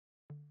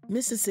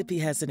Mississippi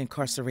has an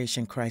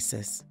incarceration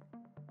crisis.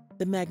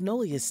 The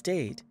Magnolia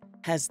State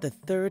has the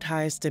third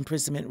highest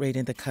imprisonment rate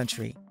in the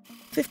country,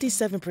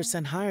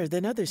 57% higher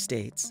than other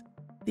states.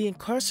 The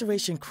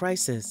incarceration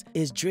crisis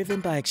is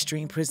driven by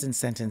extreme prison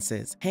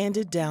sentences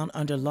handed down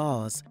under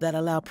laws that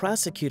allow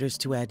prosecutors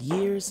to add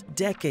years,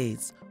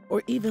 decades,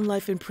 or even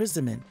life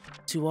imprisonment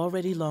to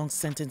already long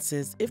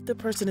sentences if the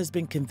person has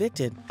been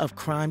convicted of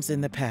crimes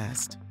in the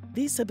past.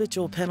 These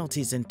habitual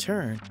penalties, in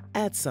turn,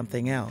 add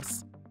something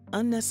else: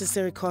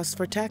 unnecessary costs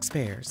for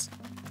taxpayers.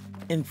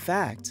 In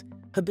fact,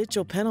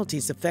 habitual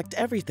penalties affect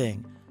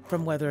everything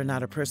from whether or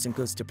not a person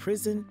goes to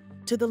prison,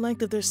 to the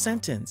length of their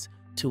sentence,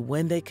 to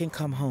when they can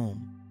come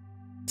home.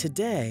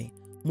 Today,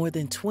 more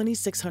than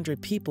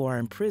 2,600 people are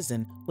in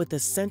prison with a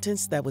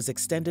sentence that was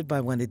extended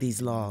by one of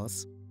these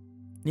laws.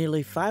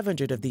 Nearly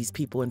 500 of these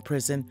people in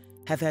prison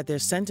have had their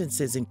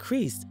sentences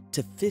increased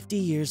to 50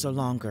 years or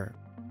longer.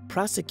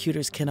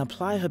 Prosecutors can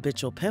apply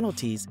habitual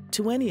penalties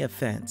to any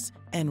offense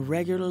and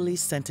regularly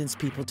sentence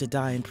people to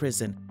die in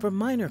prison for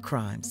minor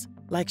crimes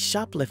like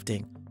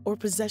shoplifting or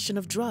possession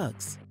of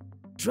drugs.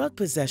 Drug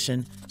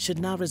possession should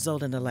not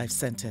result in a life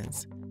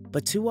sentence,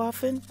 but too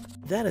often,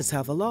 that is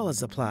how the law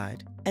is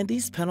applied. And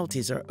these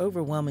penalties are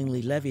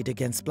overwhelmingly levied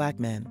against Black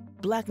men.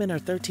 Black men are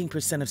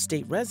 13% of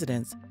state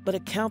residents, but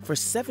account for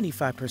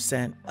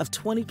 75% of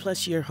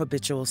 20-plus year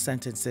habitual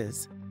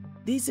sentences.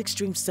 These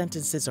extreme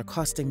sentences are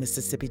costing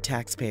Mississippi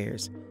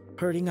taxpayers,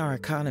 hurting our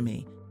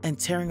economy, and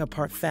tearing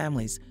apart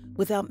families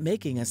without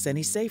making us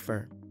any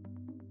safer.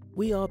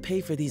 We all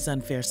pay for these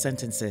unfair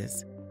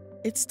sentences.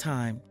 It's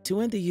time to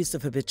end the use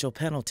of habitual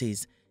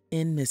penalties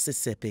in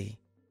Mississippi.